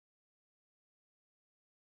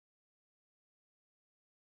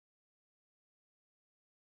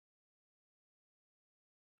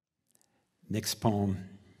Next poem,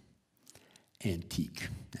 Antique.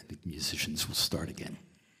 And the musicians will start again.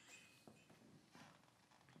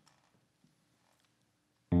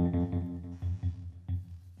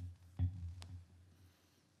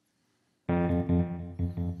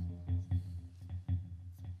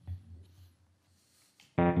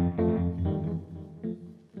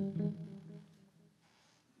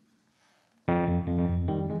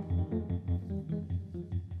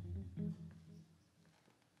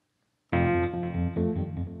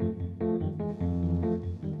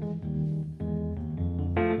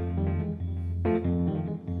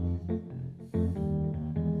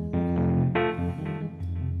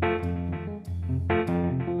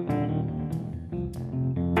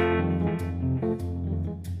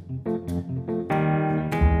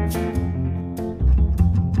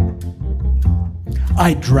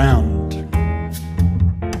 I drowned.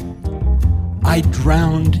 I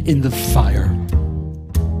drowned in the fire.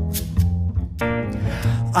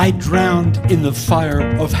 I drowned in the fire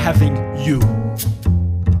of having you.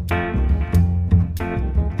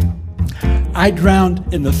 I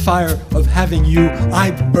drowned in the fire of having you. I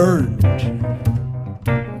burned.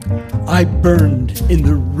 I burned in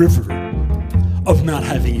the river of not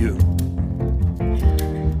having you.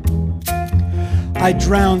 I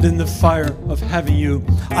drowned in the fire of having you.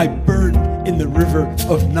 I burned in the river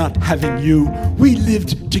of not having you. We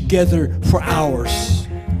lived together for hours.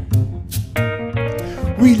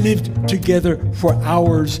 We lived together for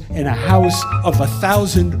hours in a house of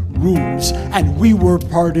 1,000 rooms, and we were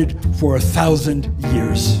parted for 1,000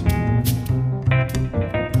 years.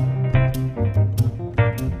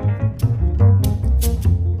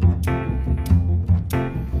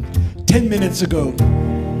 Ten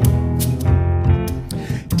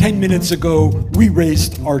minutes ago, we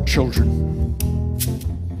raised our children.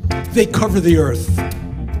 They cover the earth,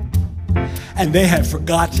 and they have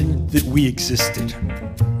forgotten that we existed.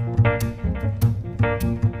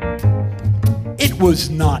 It was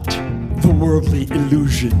not the worldly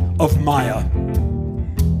illusion of Maya.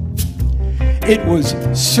 It was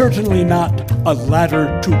certainly not a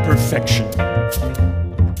ladder to perfection.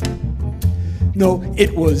 No,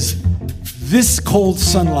 it was this cold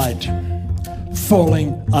sunlight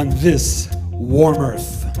falling on this warm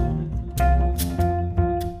earth.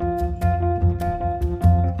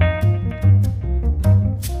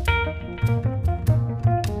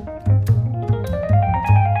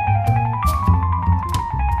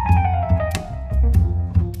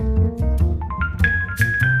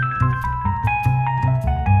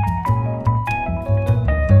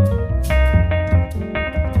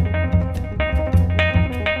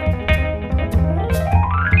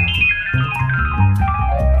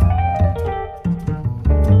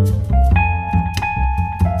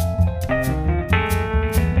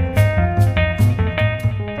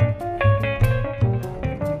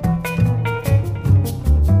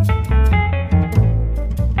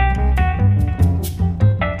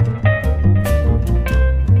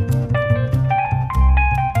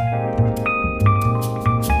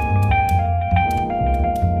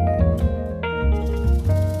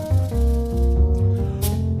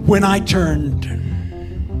 When I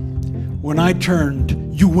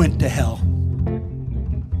turned, you went to hell.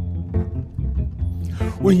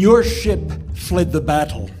 When your ship fled the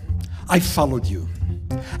battle, I followed you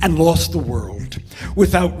and lost the world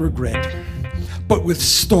without regret, but with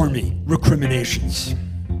stormy recriminations.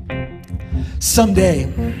 Someday,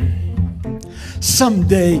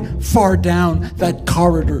 far down that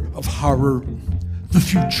corridor of horror, the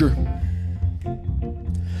future.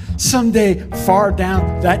 Someday, far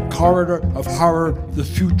down that corridor of horror, the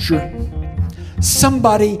future,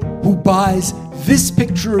 somebody who buys this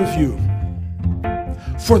picture of you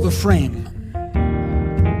for the frame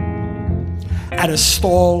at a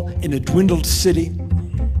stall in a dwindled city,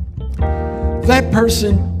 that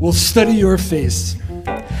person will study your face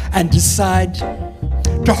and decide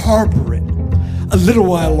to harbor it a little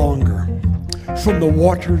while longer from the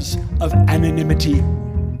waters of anonymity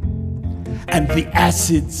and the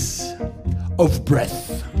acids of breath.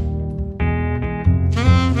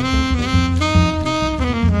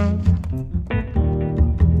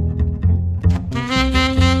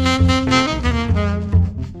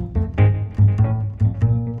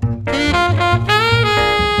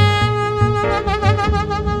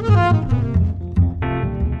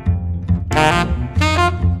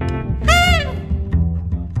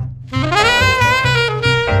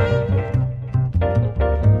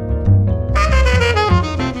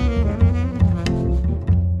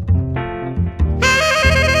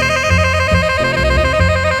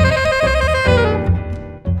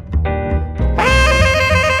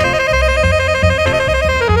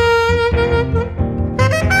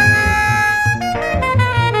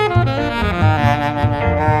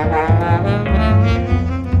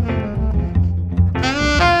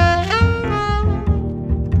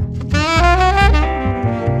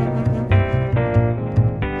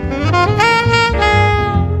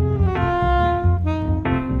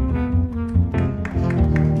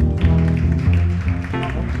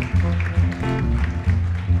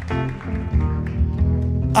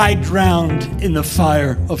 I drowned in the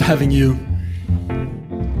fire of having you.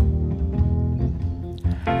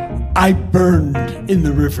 I burned in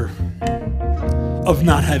the river of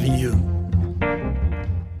not having you.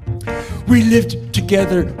 We lived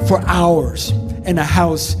together for hours in a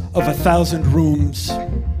house of 1,000 rooms,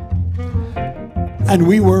 and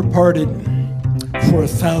we were parted for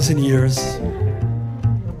 1,000 years.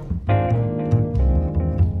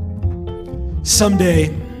 Someday,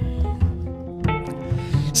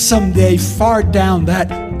 far down that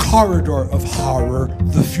corridor of horror,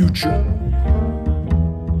 the future,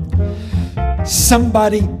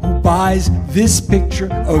 somebody who buys this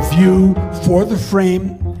picture of you for the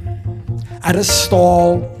frame at a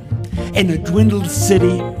stall in a dwindled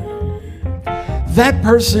city, that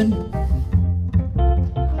person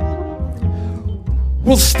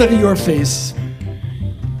will study your face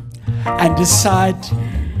and decide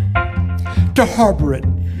to harbor it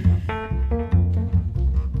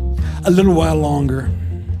a little while longer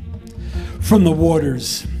from the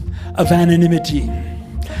waters of anonymity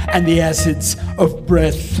and the acids of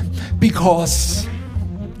breath, because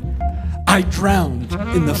I drowned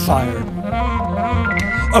in the fire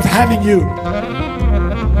of having you,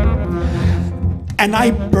 and I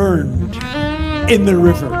burned in the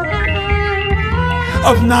river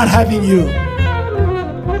of not having you.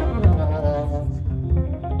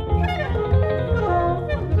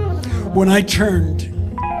 When I turned,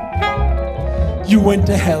 you went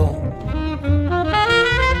to hell.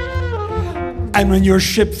 And when your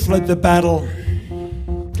ship fled the battle,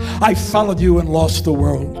 I followed you and lost the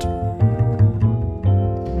world.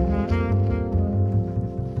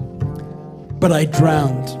 But I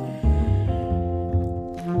drowned.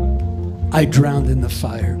 I drowned in the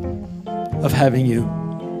fire of having you.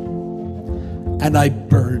 And I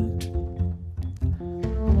burned.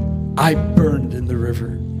 I burned in the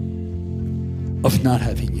river of not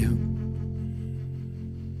having you.